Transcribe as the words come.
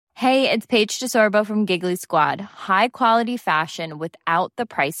Hey, it's Paige DeSorbo from Giggly Squad. High quality fashion without the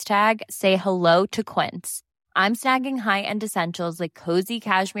price tag. Say hello to Quince. I'm snagging high-end essentials like cozy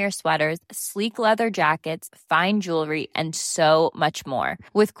cashmere sweaters, sleek leather jackets, fine jewelry, and so much more.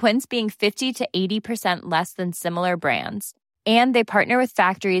 With Quince being 50 to 80% less than similar brands. And they partner with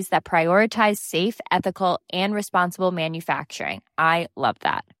factories that prioritize safe, ethical, and responsible manufacturing. I love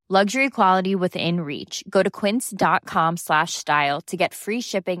that. Luxury quality within reach. Go to quince.com/style to get free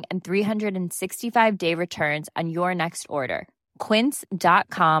shipping and 365-day returns on your next order.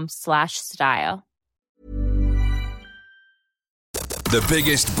 Quince.com/style. The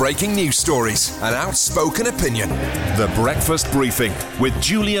biggest breaking news stories and outspoken opinion. The Breakfast Briefing with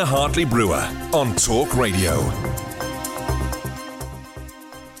Julia Hartley-Brewer on Talk Radio.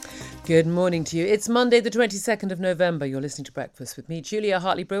 Good morning to you. It's Monday, the 22nd of November. You're listening to Breakfast with me, Julia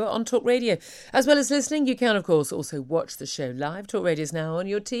Hartley-Brewer, on Talk Radio. As well as listening, you can, of course, also watch the show live. Talk Radio is now on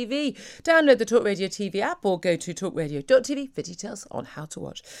your TV. Download the Talk Radio TV app or go to talkradio.tv for details on how to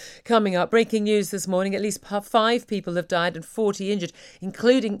watch. Coming up, breaking news this morning. At least 5 people have died and 40 injured,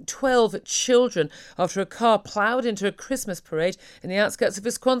 including 12 children, after a car ploughed into a Christmas parade in the outskirts of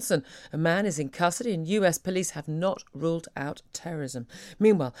Wisconsin. A man is in custody and US police have not ruled out terrorism.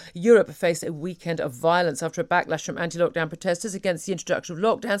 Meanwhile, Europe faced a weekend of violence after a backlash from anti-lockdown protesters against the introduction of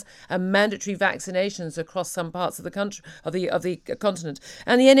lockdowns and mandatory vaccinations across some parts of the country of the continent.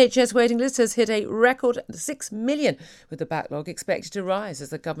 And the NHS waiting list has hit a record 6 million, with the backlog expected to rise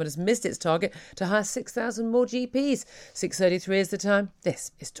as the government has missed its target to hire 6,000 more GPs. 6:33 is the time.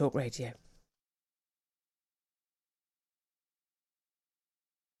 This is Talk Radio.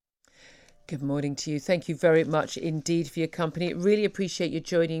 Good morning to you. Thank you very much indeed for your company. Really appreciate you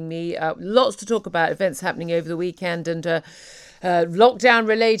joining me. Lots to talk about, events happening over the weekend and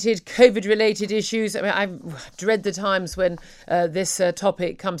lockdown-related, COVID-related issues. I mean, I dread the times when this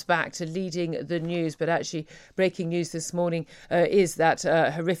topic comes back to leading the news. But actually, breaking news this morning is that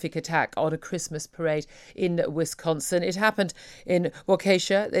horrific attack on a Christmas parade in Wisconsin. It happened in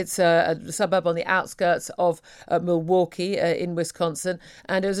Waukesha. It's a suburb on the outskirts of Milwaukee in Wisconsin.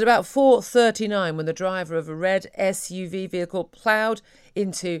 And it was about 4:39 when the driver of a red SUV vehicle ploughed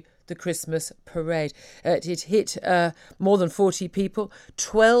into the Christmas parade. It hit more than 40 people.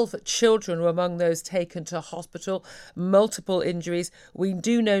 12 children were among those taken to hospital. Multiple injuries. We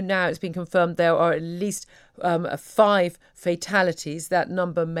do know now, it's been confirmed, there are at least 5 fatalities. That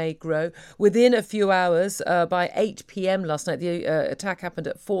number may grow. Within a few hours, by 8 p.m. last night, the attack happened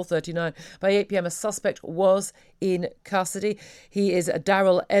at 4:39. By 8 p.m, a suspect was in custody. He is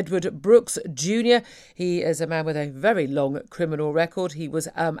Darrell Edward Brooks Jr. He is a man with a very long criminal record. He was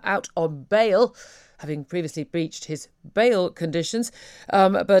out on bail, having previously breached his bail conditions.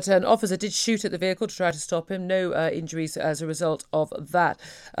 But an officer did shoot at the vehicle to try to stop him. No injuries as a result of that.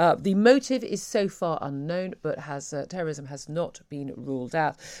 The motive is so far unknown, but terrorism has not been ruled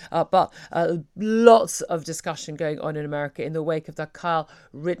out. But lots of discussion going on in America in the wake of the Kyle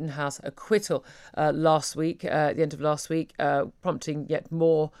Rittenhouse acquittal last week, at the end of last week, prompting yet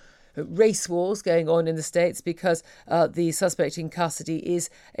more race wars going on in the States because the suspect in custody is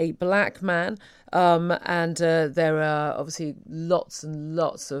a black man. And there are obviously lots and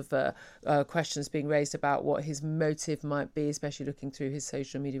lots of questions being raised about what his motive might be, especially looking through his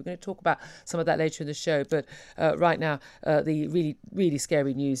social media. We're going to talk about some of that later in the show. But right now, the really, really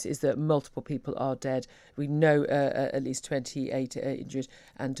scary news is that multiple people are dead. We know at least 28 injured,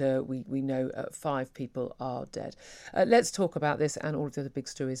 and we know 5 people are dead. Let's talk about this and all of the other big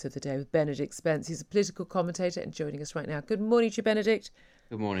stories of the day with Benedict Spence. He's a political commentator and joining us right now. Good morning to you, Benedict.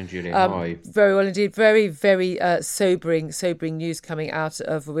 Good morning, Julia. How are you? Very well indeed. Very, very sobering news coming out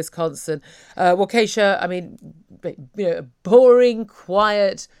of Wisconsin. Waukesha, I mean, a boring,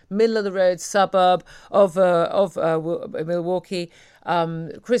 quiet, middle of the road suburb of Milwaukee.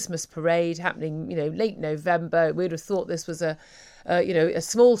 Christmas parade happening, late November. We'd have thought this was a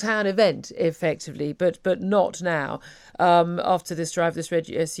small town event, effectively, but not now. After this red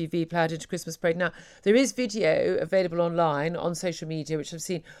SUV ploughed into Christmas parade. Now, there is video available online on social media, which I've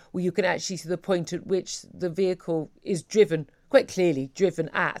seen, where you can actually see the point at which the vehicle is quite clearly driven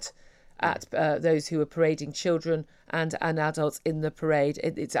at those who are parading children and adults in the parade.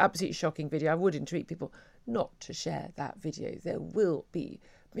 It's absolutely shocking video. I would entreat people not to share that video. There will be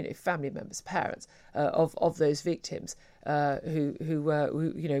family members, parents of those victims who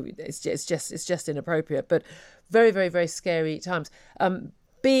it's just inappropriate. But very, very, very scary times.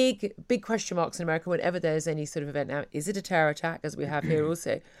 big question marks in America whenever there's any sort of event. Now, is it a terror attack, as we have here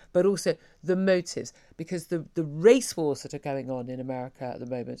also, but also the motives, because the race wars that are going on in America at the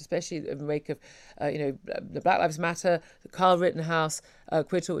moment, especially in the wake of, the Black Lives Matter, the Kyle Rittenhouse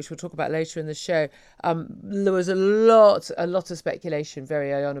acquittal, which we'll talk about later in the show, there was a lot of speculation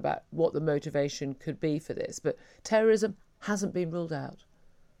very early on about what the motivation could be for this. But terrorism hasn't been ruled out.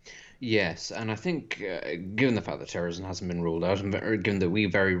 Yes, and I think given the fact that terrorism hasn't been ruled out, and given that we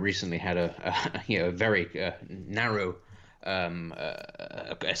very recently had a very narrow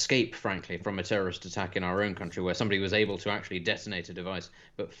escape, frankly, from a terrorist attack in our own country, where somebody was able to actually detonate a device,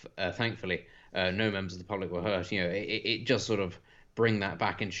 but thankfully no members of the public were hurt. It just sort of bring that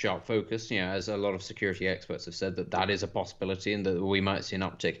back into sharp focus, as a lot of security experts have said, that is a possibility and that we might see an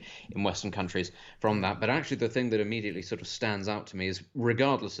uptick in Western countries from that. But actually the thing that immediately sort of stands out to me is,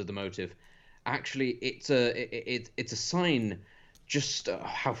 regardless of the motive, actually it's a sign just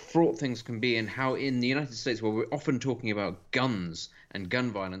how fraught things can be, and how in the United States, where we're often talking about guns and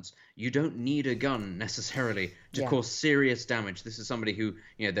gun violence, you don't need a gun necessarily to cause serious damage. This is somebody who,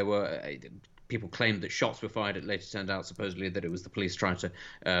 there were... people claimed that shots were fired. It later turned out, supposedly, that it was the police trying to,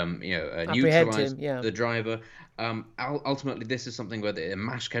 neutralize the driver. Ultimately, this is something where a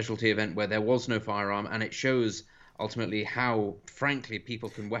mass casualty event where there was no firearm, and it shows ultimately how, frankly, people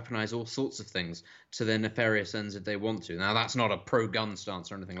can weaponize all sorts of things to their nefarious ends if they want to. Now, that's not a pro-gun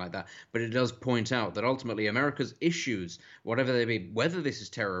stance or anything like that, but it does point out that ultimately America's issues, whatever they be, whether this is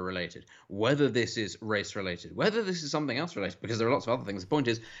terror-related, whether this is race-related, whether this is something else related, because there are lots of other things. The point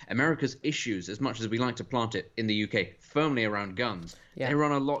is, America's issues, as much as we like to plant it in the UK firmly around guns, they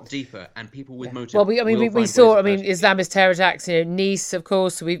run a lot deeper, and people with motive. Well, we saw. Islamist terror attacks. Nice, of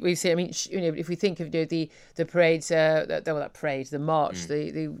course. We've seen. If we think of the parades, the march,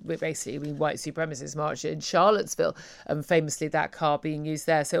 the white supremacist march in Charlottesville, famously that car being used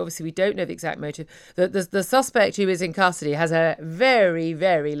there. So obviously we don't know the exact motive. The suspect who is in custody has a very,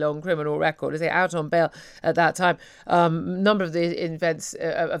 very long criminal record. Is out on bail at that time? Number of the events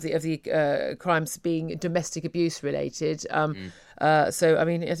of the crimes being domestic abuse related. So, I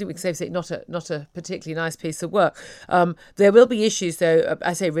think we can safely say not a particularly nice piece of work. There will be issues, though,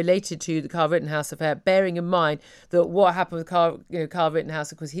 I say, related to the Kyle Rittenhouse affair, bearing in mind that what happened with Kyle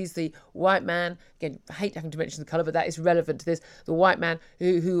Rittenhouse, because he's the white man, again, I hate having to mention the colour, but that is relevant to this, the white man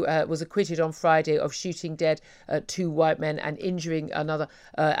who was acquitted on Friday of shooting dead 2 white men and injuring another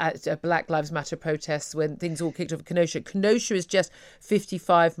at a Black Lives Matter protests when things all kicked off at Kenosha. Kenosha is just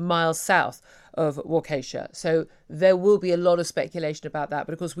 55 miles south of Waukesha. So there will be a lot of speculation about that,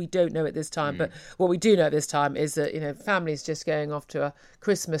 but of course we don't know at this time. But what we do know at this time is that, families just going off to a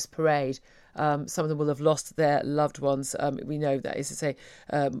Christmas parade. Some of them will have lost their loved ones. We know that, is to say,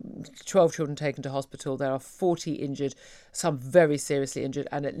 12 children taken to hospital. There are 40 injured, some very seriously injured,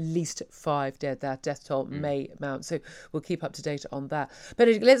 and at least 5 dead. That death toll may mount. So we'll keep up to date on that. But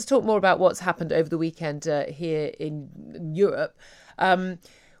let's talk more about what's happened over the weekend here in Europe.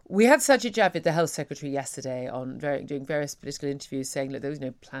 We had Sajid Javid, the health secretary, yesterday doing various political interviews, saying that there was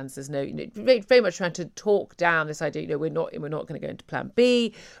no plans. There's no, very much trying to talk down this idea. We're not going to go into Plan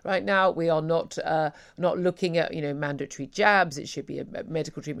B right now. We are not looking at mandatory jabs. It should be a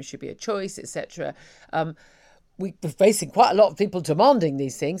medical treatment should be a choice, etc. We're facing quite a lot of people demanding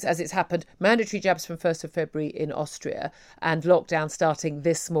these things, as it's happened. Mandatory jabs from 1st of February in Austria, and lockdown starting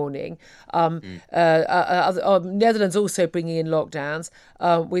this morning. Netherlands also bringing in lockdowns.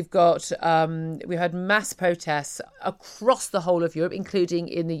 We've had mass protests across the whole of Europe, including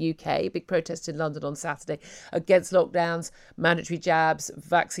in the UK. Big protest in London on Saturday against lockdowns, mandatory jabs,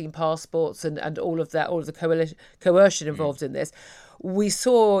 vaccine passports, and all of the coercion involved in this. We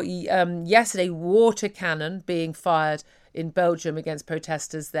saw yesterday water cannon being fired in Belgium against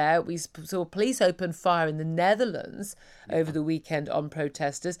protesters there. We saw police open fire in the Netherlands over the weekend on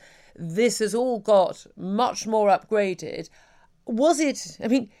protesters. This has all got much more upgraded. Was it,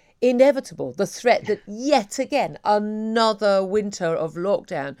 inevitable, the threat that yet again another winter of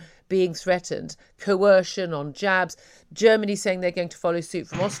lockdown being threatened, coercion on jabs, Germany saying they're going to follow suit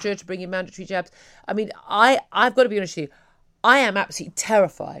from Austria to bring in mandatory jabs? I've got to be honest with you, I am absolutely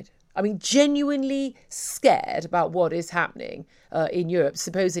terrified. Genuinely scared about what is happening in Europe.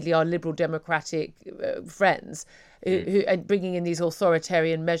 Supposedly our liberal democratic friends who and bringing in these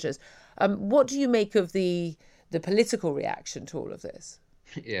authoritarian measures. What do you make of the political reaction to all of this?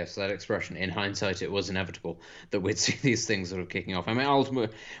 Yes, that expression, in hindsight, it was inevitable that we'd see these things sort of kicking off.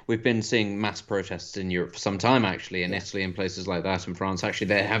 Ultimately, we've been seeing mass protests in Europe for some time, actually, in Italy and places like that, in France. Actually,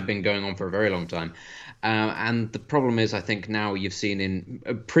 they have been going on for a very long time. And the problem is, I think now you've seen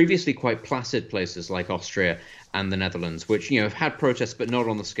in previously quite placid places like Austria and the Netherlands, which, have had protests, but not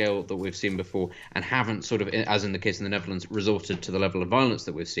on the scale that we've seen before, and haven't sort of, as in the case in the Netherlands, resorted to the level of violence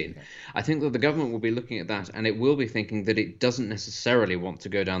that we've seen. I think that the government will be looking at that, and it will be thinking that it doesn't necessarily want to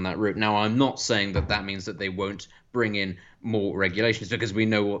go down that route. Now, I'm not saying that that means that they won't bring in more regulations, because we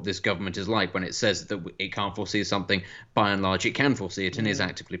know what this government is like. When it says that it can't foresee something, by and large, it can foresee it and is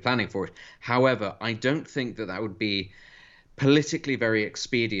actively planning for it. However, I don't think that that would be politically very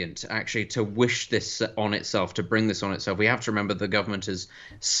expedient, actually, to wish this on itself, to bring this on itself. We have to remember the government has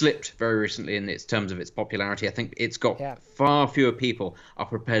slipped very recently in its terms of its popularity. I think it's got far fewer people are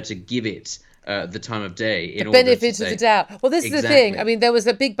prepared to give it the time of day in the benefit of the doubt. Well, this is the thing. I mean, there was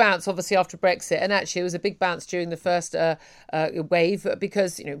a big bounce, obviously, after Brexit, and actually it was a big bounce during the first wave,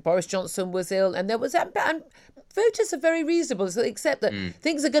 because Boris Johnson was ill, and there was and voters are very reasonable, except that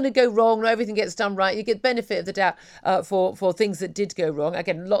things are going to go wrong. Not everything gets done right. You get benefit of the doubt for things that did go wrong.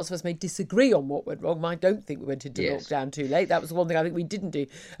 Again, lots of us may disagree on what went wrong. I don't think we went into lockdown too late. That was the one thing I think we didn't do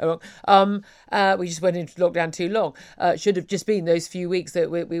wrong. We just went into lockdown too long. Should have just been those few weeks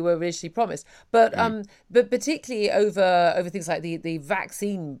that we were initially promised. But particularly over things like the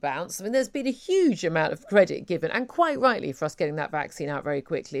vaccine bounce, I mean, there's been a huge amount of credit given, and quite rightly, for us getting that vaccine out very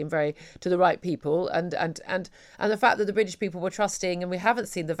quickly and very to the right people, and the fact that the British people were trusting, and we haven't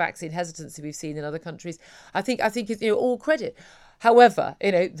seen the vaccine hesitancy we've seen in other countries. I think it's all credit. However,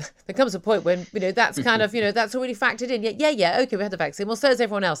 there comes a point when, that's kind of, that's already factored in. Yeah, okay, we had the vaccine. Well, so is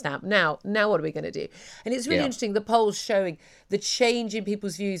everyone else now. Now what are we going to do? And it's really interesting, the polls showing the change in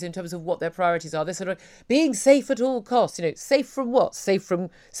people's views in terms of what their priorities are. They're sort of being safe at all costs. Safe from what? Safe from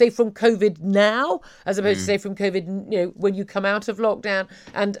COVID now, as opposed to safe from COVID, when you come out of lockdown,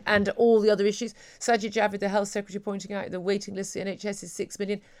 and all the other issues. Sajid Javid, the Health Secretary, pointing out the waiting list for the NHS is 6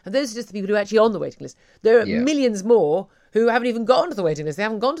 million. And those are just the people who are actually on the waiting list. There are millions more who haven't even got onto the waiting list. They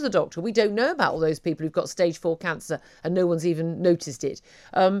haven't gone to the doctor. We don't know about all those people who've got stage 4 cancer and no one's even noticed it.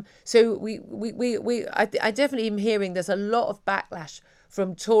 So I definitely am hearing there's a lot of backlash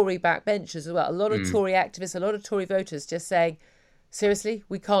from Tory backbenchers as well. A lot of Tory activists, a lot of Tory voters just saying, seriously,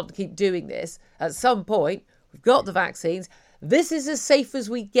 we can't keep doing this. At some point, we've got the vaccines. This is as safe as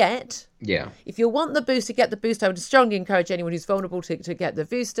we get. Yeah. If you want the booster, get the booster. I would strongly encourage anyone who's vulnerable to get the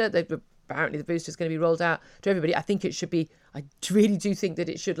booster. Apparently the booster is going to be rolled out to everybody. I think it should be, I really do think that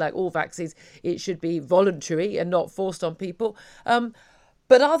it should, like all vaccines, it should be voluntary and not forced on people.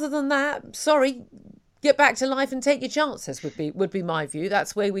 But other than that, sorry, get back to life and take your chances would be my view.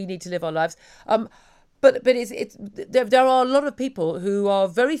 That's where we need to live our lives. But there are a lot of people who are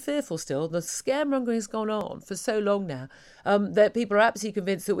very fearful still. The scaremongering has gone on for so long now that people are absolutely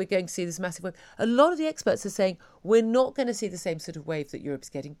convinced that we're going to see this massive wave. A lot of the experts are saying we're not going to see the same sort of wave that Europe's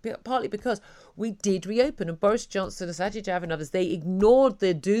getting, partly because we did reopen, and Boris Johnson, Sajid Javid and others, they ignored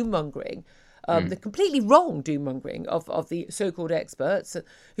the doom-mongering, the completely wrong doom-mongering of the so-called experts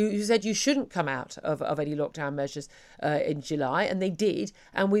who said you shouldn't come out of any lockdown measures in July, and they did.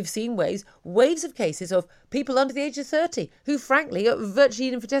 And we've seen waves of cases of people under the age of 30 who, frankly, are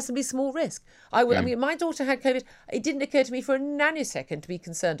virtually infinitesimally small risk. I mean, my daughter had COVID. It didn't occur to me for a nanosecond to be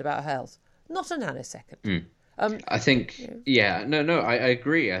concerned about her health. Not a nanosecond. I think, I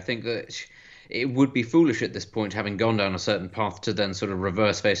agree. I think that it would be foolish at this point, having gone down a certain path, to then sort of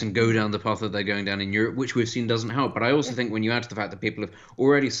reverse face and go down the path that they're going down in Europe, which we've seen doesn't help. But I also think when you add to the fact that people have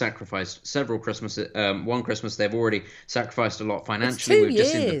already sacrificed several Christmases, one Christmas, they've already sacrificed a lot financially. We've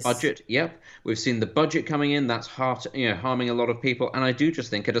just seen the budget. Yep. We've seen the budget coming in. That's harming a lot of people. And I do just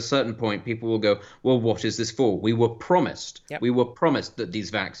think at a certain point, people will go, well, what is this for? We were promised. Yep. We were promised that these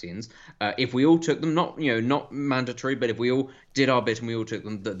vaccines, if we all took them, not mandatory, but if we all did our bit and we all took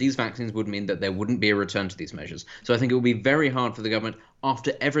them, that these vaccines would mean that there wouldn't be a return to these measures. So I think it will be very hard for the government,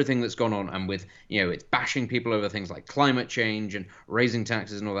 after everything that's gone on, and with, it's bashing people over things like climate change and raising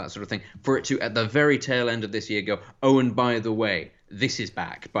taxes and all that sort of thing, for it to, at the very tail end of this year, go, oh, and by the way, this is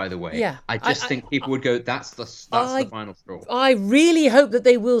back, by the way. Yeah. I think people would go, that's the final straw. I really hope that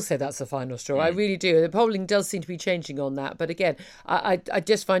they will say that's the final straw. I really do. The polling does seem to be changing on that. But again, I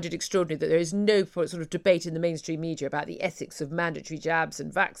just find it extraordinary that there is no sort of debate in the mainstream media about the ethics of mandatory jabs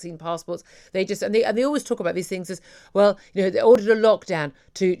and vaccine passports. They just, and they always talk about these things as, well, they ordered a lockdown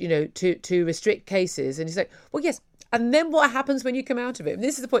to restrict cases. And it's like, well, yes. And then what happens when you come out of it? And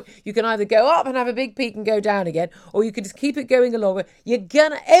this is the point. You can either go up and have a big peak and go down again, or you can just keep it going along.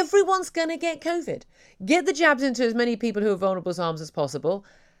 Everyone's going to get COVID. Get the jabs into as many people who are vulnerable as arms as possible.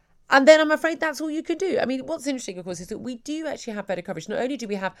 And then I'm afraid that's all you can do. I mean, what's interesting, of course, is that we do actually have better coverage. Not only do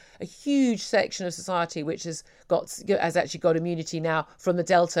we have a huge section of society which has actually got immunity now from the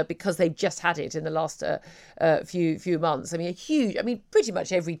Delta because they've just had it in the last few months. I mean, pretty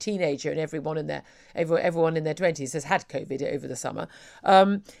much every teenager and everyone in their 20s has had COVID over the summer.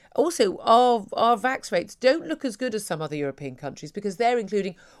 Also, our vax rates don't look as good as some other European countries because they're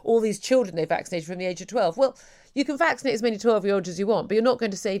including all these children they vaccinated from the age of 12. Well, you can vaccinate as many 12-year-olds as you want, but you're not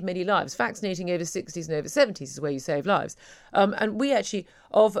going to save many lives. Vaccinating over 60s and over 70s is where you save lives. And we actually,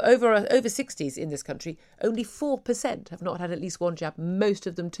 of over 60s in this country, only 4% have not had at least one jab, most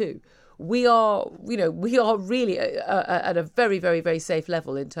of them two. We are really at a very, very, very safe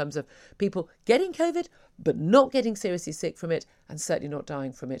level in terms of people getting COVID, but not getting seriously sick from it, and certainly not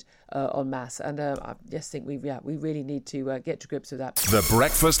dying from it en masse. And I just think we really need to get to grips with that. The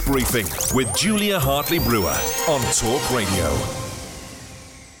Breakfast Briefing with Julia Hartley-Brewer on Talk Radio.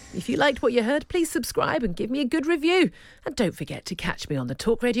 If you liked what you heard, please subscribe and give me a good review. And don't forget to catch me on the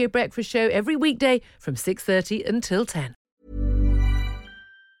Talk Radio Breakfast Show every weekday from 6:30 until 10.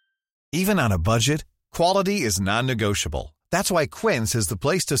 Even on a budget, quality is non-negotiable. That's why Quince is the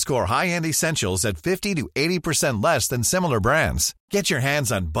place to score high-end essentials at 50 to 80% less than similar brands. Get your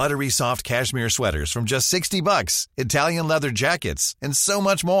hands on buttery soft cashmere sweaters from just $60, Italian leather jackets, and so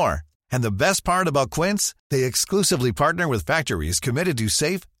much more. And the best part about Quince, they exclusively partner with factories committed to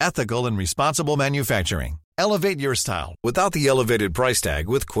safe, ethical, and responsible manufacturing. Elevate your style without the elevated price tag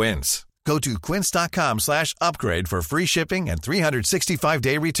with Quince. Go to quince.com/upgrade for free shipping and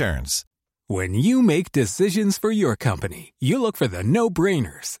 365-day returns. When you make decisions for your company, you look for the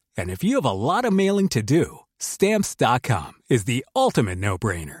no-brainers. And if you have a lot of mailing to do, Stamps.com is the ultimate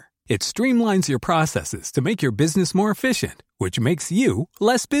no-brainer. It streamlines your processes to make your business more efficient, which makes you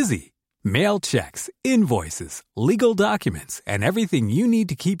less busy. Mail checks, invoices, legal documents, and everything you need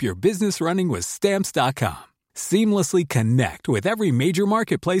to keep your business running with Stamps.com. Seamlessly connect with every major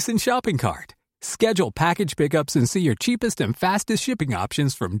marketplace and shopping cart. Schedule package pickups and see your cheapest and fastest shipping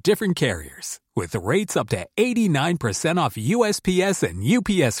options from different carriers. With rates up to 89% off USPS and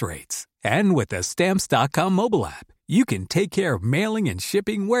UPS rates. And with the Stamps.com mobile app, you can take care of mailing and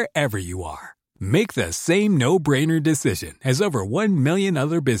shipping wherever you are. Make the same no-brainer decision as over 1 million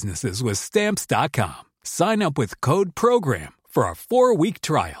other businesses with Stamps.com. Sign up with code PROGRAM for a 4-week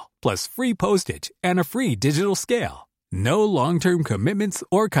trial, plus free postage and a free digital scale. No long-term commitments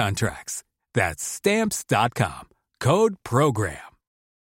or contracts. That's Stamps.com. Code PROGRAM.